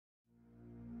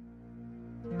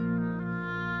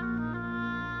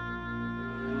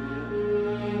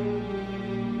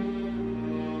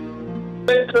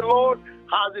the Lord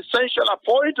has essentially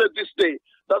appointed this day.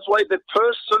 That's why the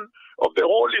person of the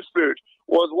Holy Spirit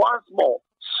was once more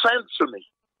sent to me.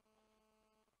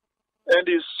 And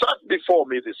he sat before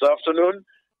me this afternoon,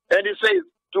 and he says,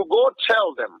 to go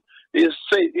tell them, he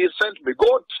sent me,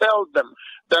 go tell them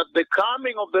that the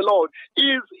coming of the Lord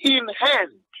is in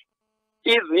hand.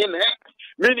 Is in hand,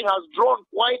 meaning has drawn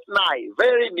quite nigh,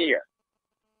 very near.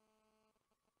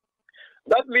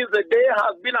 That means the day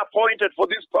has been appointed for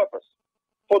this purpose,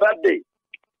 for that day,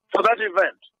 for that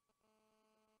event.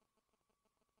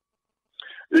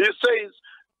 He says,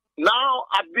 now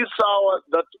at this hour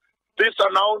that this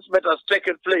announcement has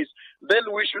taken place, then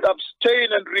we should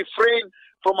abstain and refrain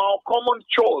from our common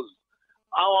chores,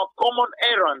 our common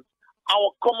errands, our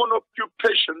common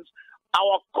occupations,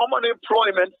 our common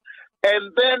employment,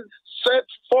 and then set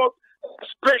forth a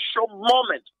special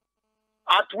moment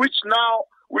at which now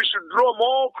we should draw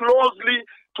more closely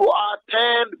to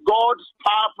attend God's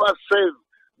purposes,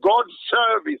 God's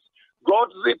service,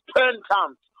 God's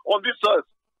repentance on this earth,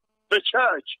 the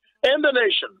church, and the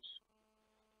nations.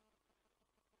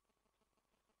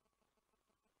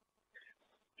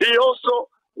 He also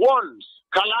warns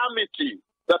calamity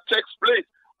that takes place.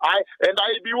 I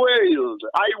bewailed,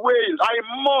 I wailed, I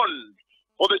mourned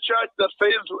for the church that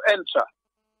failed to enter.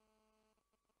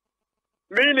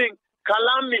 Meaning,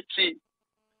 calamity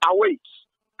awaits.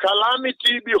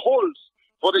 Calamity beholds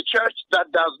for the church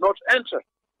that does not enter.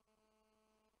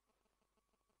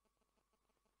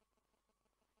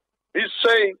 He's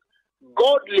saying,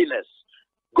 godliness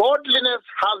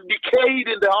has decayed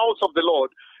in the house of the Lord.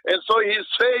 And so he's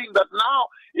saying that now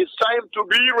it's time to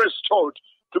be restored,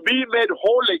 to be made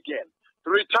whole again, to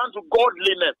return to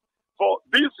godliness for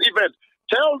this event.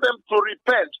 Tell them to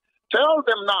repent. Tell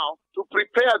them now to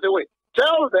prepare the way.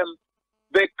 Tell them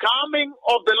the coming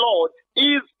of the Lord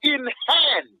is in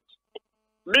hand.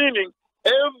 Meaning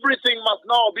everything must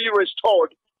now be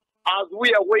restored as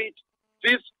we await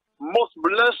this most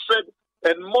blessed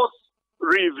and most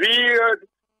revered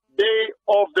day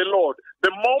of the Lord.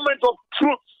 The moment of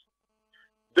truth.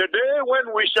 The day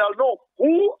when we shall know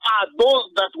who are those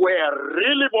that were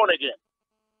really born again.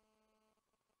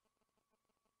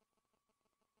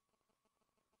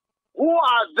 Who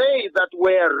are they that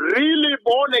were really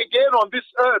born again on this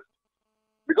earth?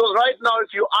 Because right now, if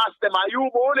you ask them, are you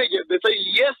born again? They say,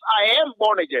 yes, I am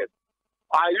born again.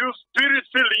 Are you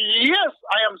spirit-filled? Yes,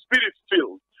 I am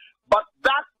spirit-filled. But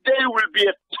that day will be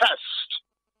a test.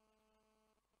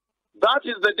 That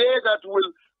is the day that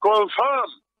will confirm,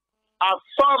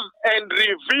 affirm, and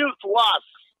reveal to us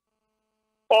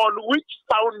on which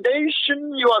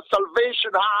foundation your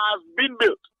salvation has been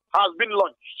built, has been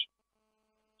launched.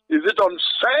 Is it on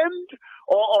sand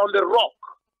or on the rock?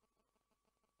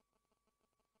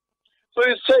 So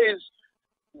it says,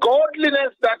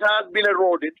 godliness that has been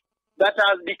eroded, that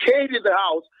has decayed in the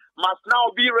house, must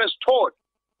now be restored.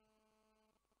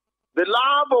 The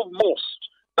love of most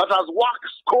that has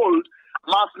waxed cold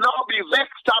must now be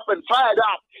vexed up and fired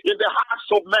up in the hearts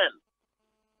of men.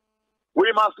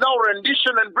 We must now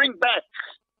rendition and bring back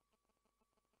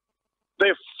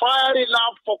the fiery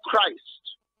love for Christ.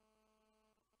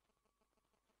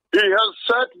 He has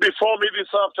sat before me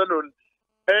this afternoon,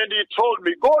 and he told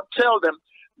me, go tell them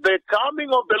the coming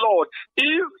of the Lord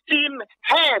is in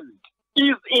hand,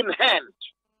 is in hand.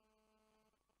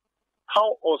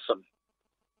 How awesome.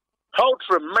 How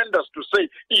tremendous to say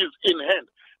is in hand.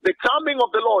 The coming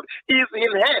of the Lord is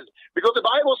in hand, because the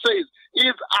Bible says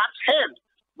is at hand,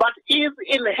 but is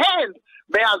in hand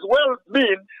may as well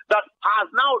mean that has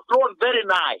now drawn very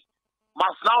nigh,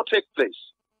 must now take place.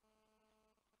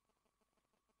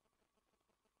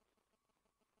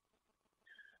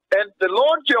 And the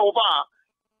Lord Jehovah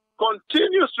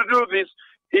continues to do this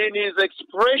in his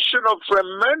expression of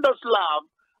tremendous love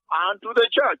unto the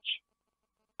church,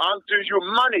 unto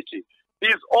humanity.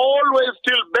 He's always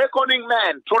still beckoning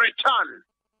man to return.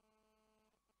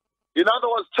 In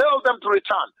other words, tell them to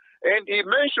return. And he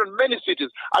mentioned many cities.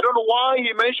 I don't know why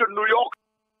he mentioned New York.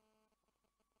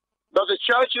 That the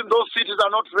church in those cities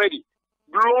are not ready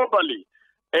globally.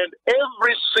 And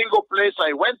every single place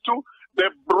I went to, the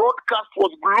broadcast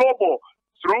was global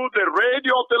through the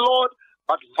radio of the Lord,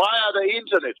 but via the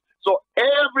internet. So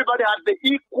everybody had the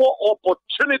equal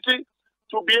opportunity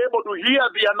to be able to hear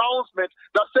the announcement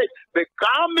that said, the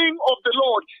coming of the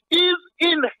Lord is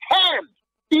in hand,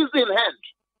 is in hand.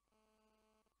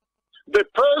 The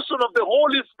person of the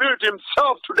Holy Spirit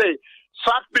himself today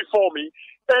sat before me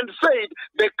and said,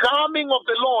 the coming of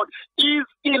the Lord is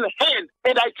in hand,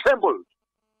 and I trembled.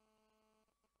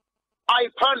 I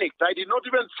panicked. I did not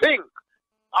even think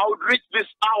I would reach this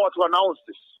hour to announce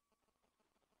this.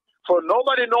 for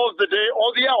nobody knows the day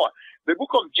or the hour. The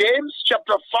book of James,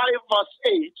 chapter 5, verse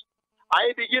 8,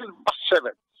 I begin verse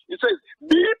 7. It says,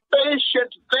 be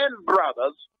patient then,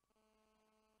 brothers,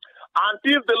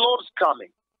 until the Lord's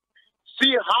coming.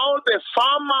 See how the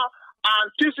farmer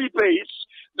anticipates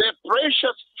the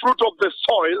precious fruit of the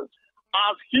soil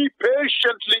as he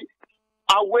patiently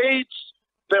awaits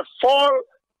the fall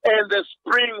and the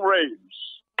spring rains.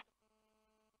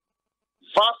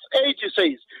 Verse 8 it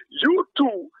says, you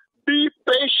too be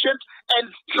patient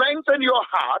and strengthen your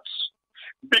hearts,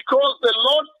 because the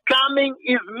Lord's coming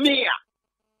is near.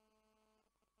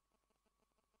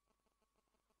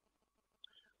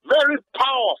 Very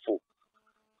powerful.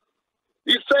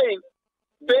 He's saying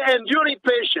the enduring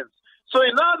patience. So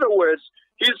in other words,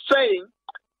 he's saying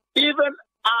even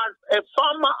as a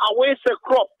farmer awaits a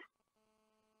crop,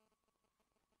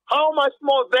 how much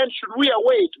more then should we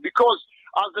await? Because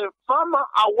as a farmer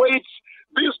awaits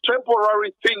these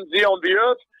temporary things here on the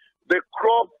earth, the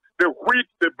crop, the wheat,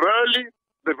 the barley,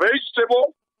 the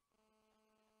vegetable,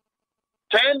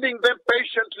 tending them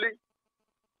patiently,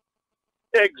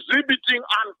 exhibiting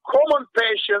uncommon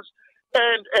patience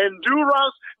and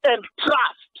endurance and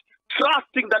trust,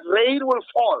 trusting that rain will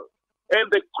fall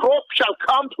and the crop shall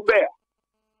come to bear.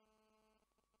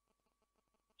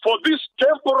 For this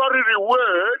temporary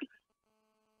reward,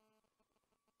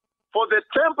 for the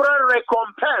temporary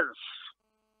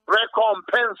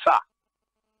recompensa,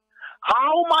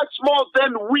 how much more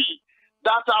than we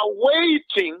that are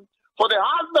waiting for the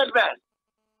husbandman,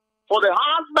 for the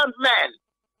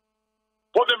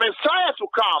Messiah to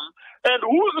come, and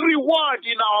whose reward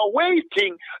in our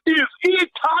waiting is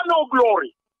eternal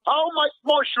glory. How much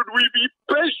more should we be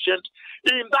patient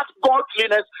in that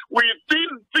godliness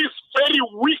within this very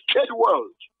wicked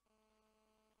world?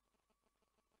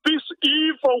 This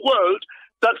evil world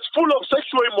that's full of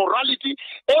sexual immorality.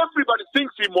 Everybody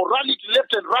thinks immorality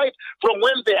left and right, from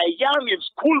when they are young in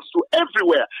schools to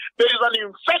everywhere. There is an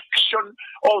infection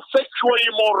of sexual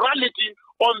immorality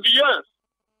on the earth.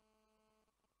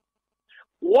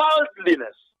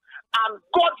 Worldliness,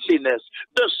 ungodliness,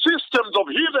 the systems of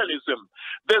heathenism,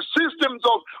 the systems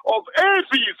of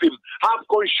atheism have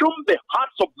consumed the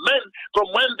hearts of men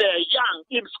from when they are young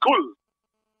in school.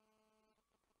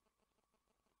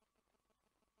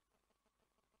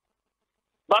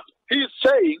 But he's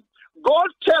saying, God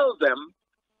tells them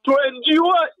to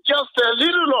endure just a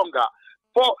little longer,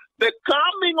 for the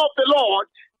coming of the Lord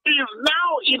is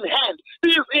now in hand.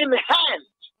 Is in hand.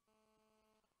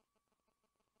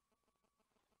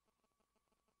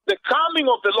 The coming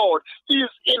of the Lord is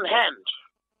in hand.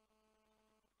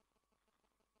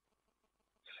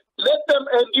 Let them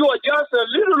endure just a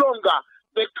little longer.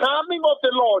 The coming of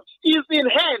the Lord is in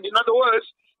hand. In other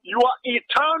words, your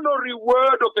eternal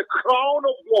reward of the crown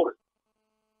of glory,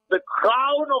 the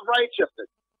crown of righteousness,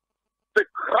 the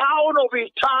crown of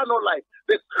eternal life,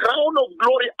 the crown of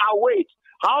glory awaits.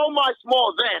 How much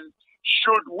more then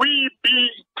should we be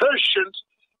patient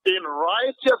in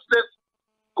righteousness,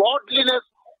 godliness,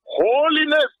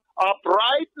 holiness,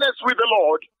 uprightness with the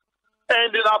Lord,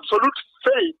 and in absolute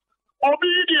faith,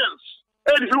 obedience,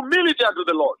 and humility unto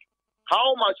the Lord?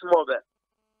 How much more then?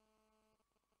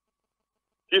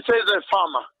 He says a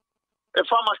farmer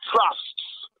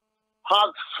trusts,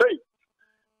 has faith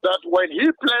that when he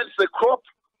plants the crop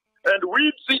and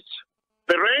weeds it,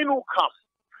 the rain will come.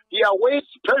 He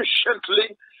awaits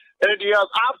patiently, and he has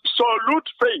absolute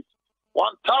faith,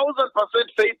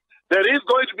 1000% faith, there is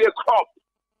going to be a crop.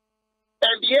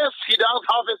 And yes, he does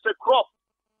harvest a crop.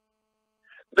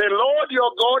 The Lord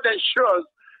your God ensures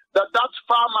that that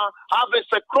farmer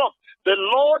harvests a crop. The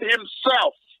Lord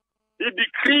himself, he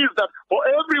decrees that for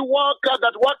every worker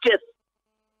that worketh,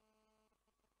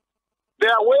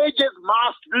 their wages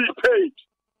must be paid.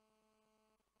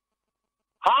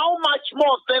 How much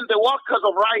more then the workers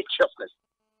of righteousness,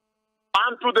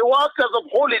 and to the workers of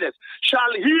holiness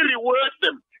shall he reward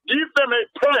them, give them a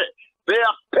pay,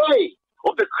 their pay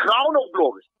of the crown of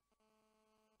glory.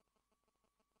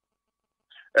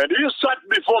 And he sat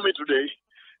before me today,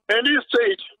 and he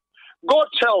said, go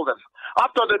tell them,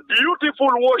 after the beautiful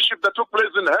worship that took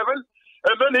place in heaven,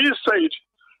 and then he said,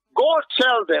 go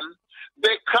tell them,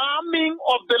 the coming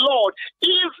of the Lord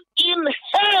is in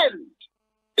hand.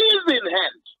 Is in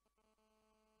hand.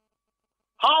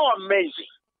 How amazing.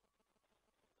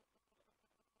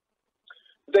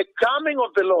 The coming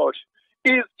of the Lord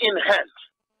is in hand.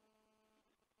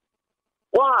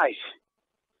 Why?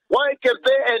 Why can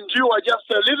they endure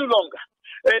just a little longer?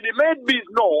 And it made me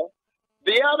know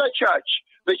the other church,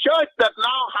 the church that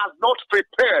now has not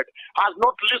prepared, has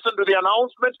not listened to the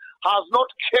announcement, has not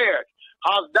cared,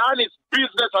 has done its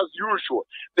business as usual.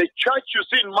 The church you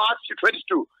see in Matthew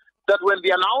 22, that when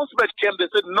the announcement came, they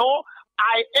said, no,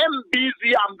 I am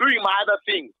busy, I'm doing my other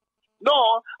things.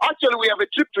 No, actually we have a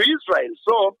trip to Israel,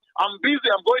 so I'm busy,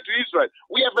 I'm going to Israel.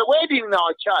 We have a wedding in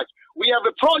our church. We have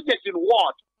a project in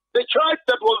what? The church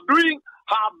that was doing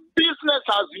her business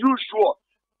as usual.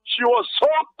 She was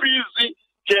so busy,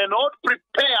 cannot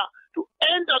prepare to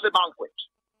enter the banquet.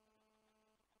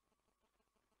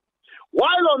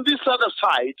 While on this other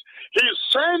side, he's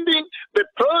sending the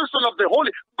person of the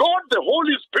Holy, God the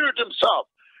Holy Spirit himself.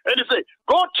 And he said,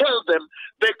 go tell them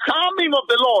the coming of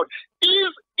the Lord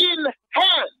is in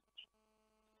hand.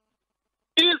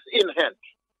 Is in hand.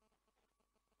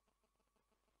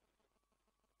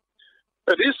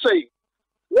 And he's saying,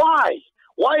 why?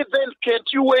 Why then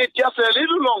can't you wait just a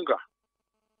little longer?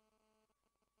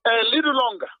 A little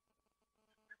longer.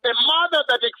 A mother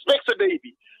that expects a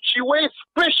baby, she waits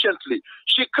patiently.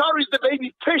 She carries the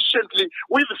baby patiently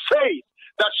with faith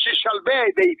that she shall bear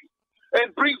a baby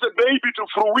and brings the baby to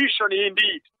fruition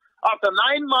indeed. After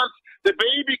 9 months, the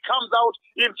baby comes out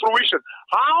in fruition.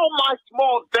 How much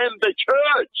more then the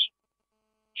church?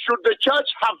 Should the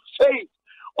church have faith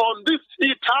on this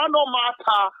eternal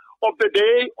matter of the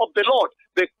day of the Lord?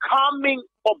 The coming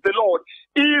of the Lord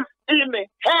is in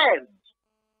hand.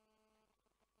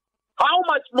 How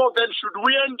much more then should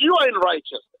we endure in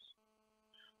righteousness,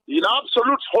 in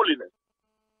absolute holiness,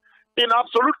 in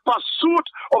absolute pursuit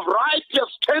of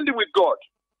righteous standing with God,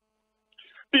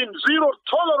 in zero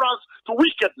tolerance to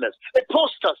wickedness,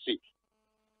 apostasy,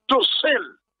 to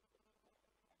sin?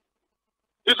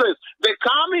 He says, the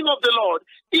coming of the Lord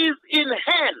is in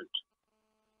hand.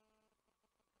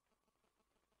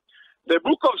 The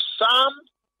book of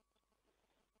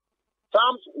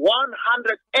Psalms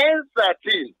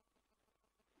 113,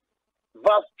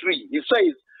 verse 3, he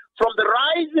says, from the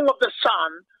rising of the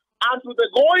sun unto the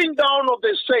going down of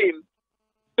the same,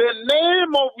 the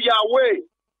name of Yahweh,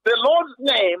 the Lord's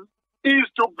name, is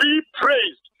to be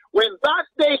praised. When that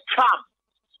day comes,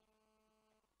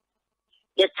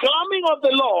 the coming of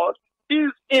the Lord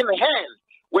is in hand.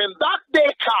 When that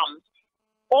day comes,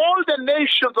 all the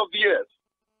nations of the earth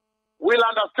will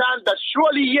understand that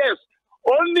surely, yes,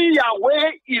 only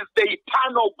Yahweh is the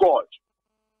eternal God.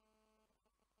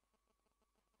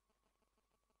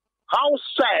 How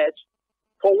sad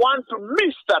for one to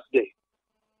miss that day,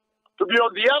 to be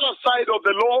on the other side of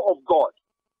the law of God,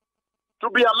 to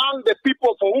be among the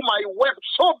people for whom I wept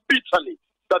so bitterly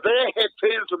that they had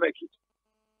failed to make it.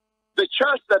 The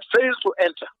church that fails to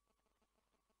enter.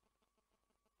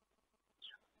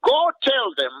 Go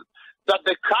tell them that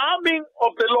the coming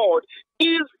of the Lord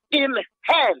is in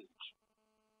hand.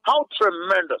 How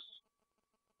tremendous.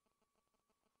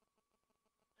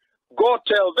 Go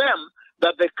tell them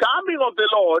that the coming of the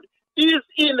Lord is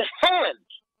in hand.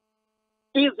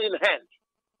 Is in hand.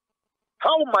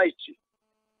 How mighty.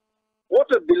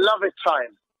 What a beloved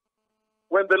time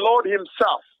when the Lord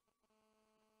himself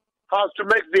has to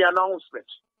make the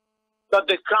announcement that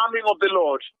the coming of the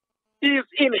Lord is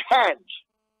in hand.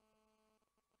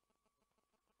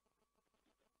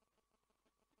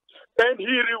 And he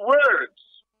rewards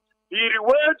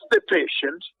the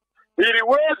patient. He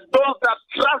rewards those that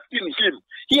trust in him.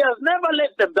 He has never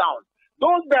let them down.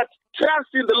 Those that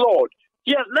trust in the Lord,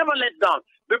 he has never let down.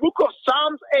 The book of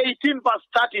Psalms 18 verse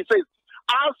 30 says,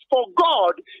 as for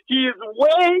God, his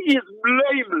way is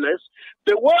blameless.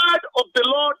 The word of the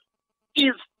Lord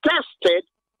is tested.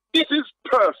 It is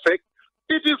perfect.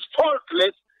 It is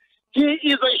faultless. He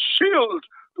is a shield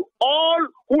to all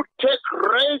who take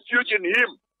refuge in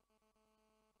him.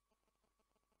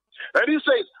 And he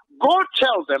says, go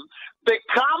tell them the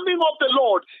coming of the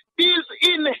Lord is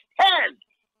in hand.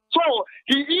 So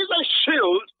he is a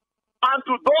shield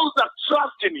unto those that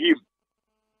trust in him.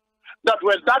 That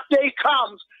when that day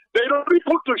comes, they don't be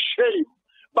put to shame,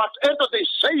 but enter the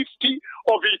safety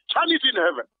of eternity in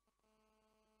heaven.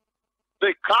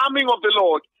 The coming of the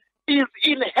Lord is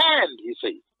in hand, he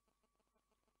says.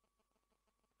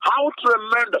 How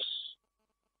tremendous.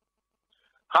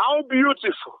 How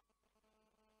beautiful.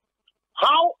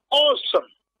 How awesome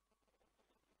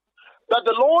that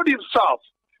the Lord himself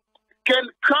can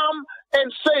come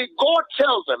and say, go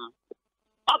tell them,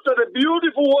 after the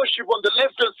beautiful worship on the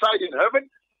left-hand side in heaven,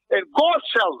 and go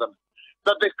tell them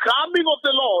that the coming of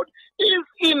the Lord is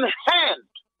in hand.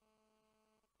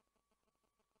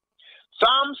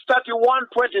 Psalms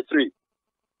 31:23.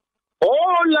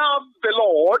 Oh, love the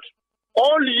Lord,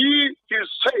 all ye his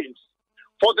saints,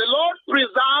 for the Lord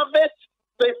preserveth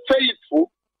the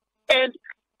faithful and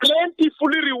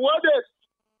plentifully rewardeth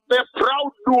the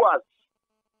proud doers.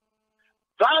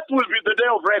 That will be the day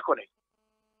of reckoning.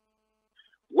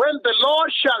 when the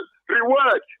Lord shall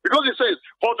reward, because it says,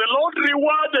 for the Lord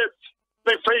rewarded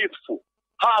the faithful.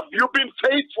 Have you been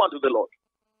faithful unto the Lord?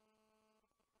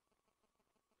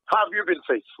 Have you been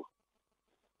faithful?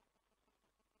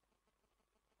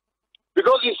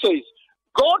 Because he says,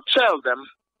 God tell them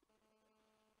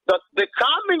that the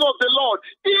coming of the Lord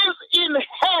is in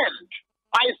hand.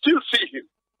 I still see him.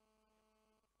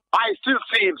 I still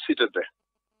see him seated there.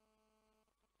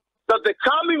 That the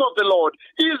coming of the Lord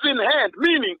is in hand,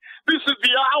 meaning this is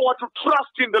the hour to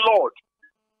trust in the Lord.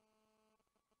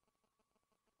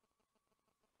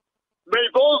 May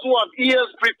those who have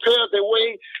ears prepare the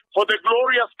way for the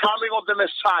glorious coming of the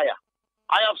Messiah.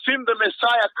 I have seen the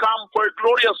Messiah come for a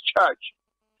glorious church.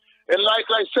 And like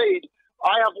I said,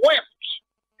 I have wept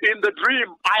in the dream.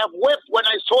 I have wept when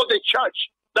I saw the church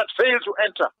that failed to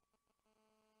enter.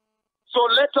 So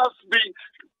let us be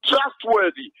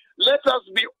trustworthy. Let us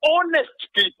be honest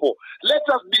people. Let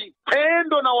us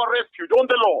depend on our refuge, on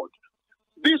the Lord.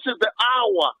 This is the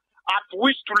hour at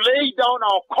which to lay down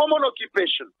our common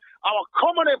occupation, our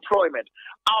common employment,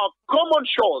 our common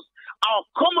chores, our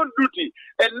common duty,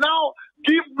 and now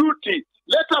give duty.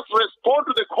 Let us respond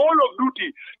to the call of duty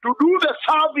to do the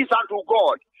service unto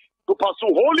God, to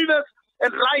pursue holiness and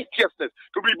righteousness,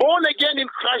 to be born again in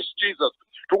Christ Jesus,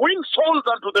 to win souls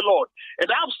unto the Lord.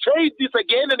 And I've said this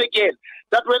again and again,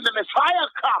 that when the Messiah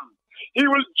comes, he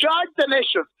will judge the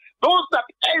nations. Those that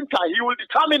enter, he will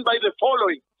determine by the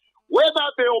following, whether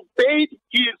they obeyed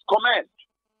his command.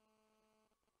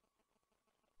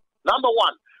 Number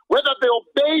one, whether they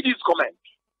obeyed his command.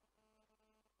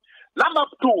 Number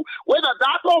two, whether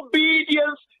that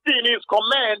obedience in his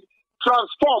command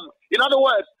transformed. In other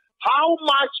words, how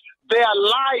much their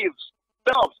lives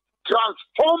themselves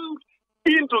transformed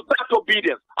into that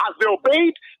obedience. As they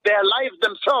obeyed, their lives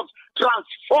themselves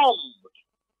transformed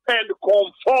and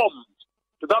conformed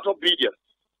to that obedience.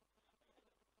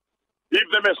 If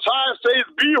the Messiah says,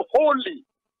 be holy,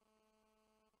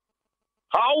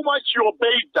 how much you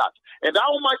obeyed that, and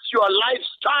how much your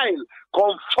lifestyle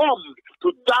conformed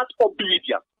to that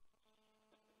obedience.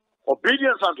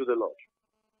 Obedience unto the Lord.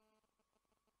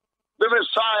 The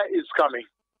Messiah is coming.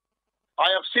 I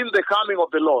have seen the coming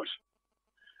of the Lord.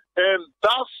 And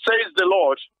thus says the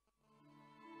Lord,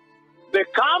 the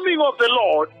coming of the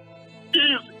Lord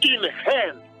is in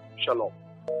hand. Shalom.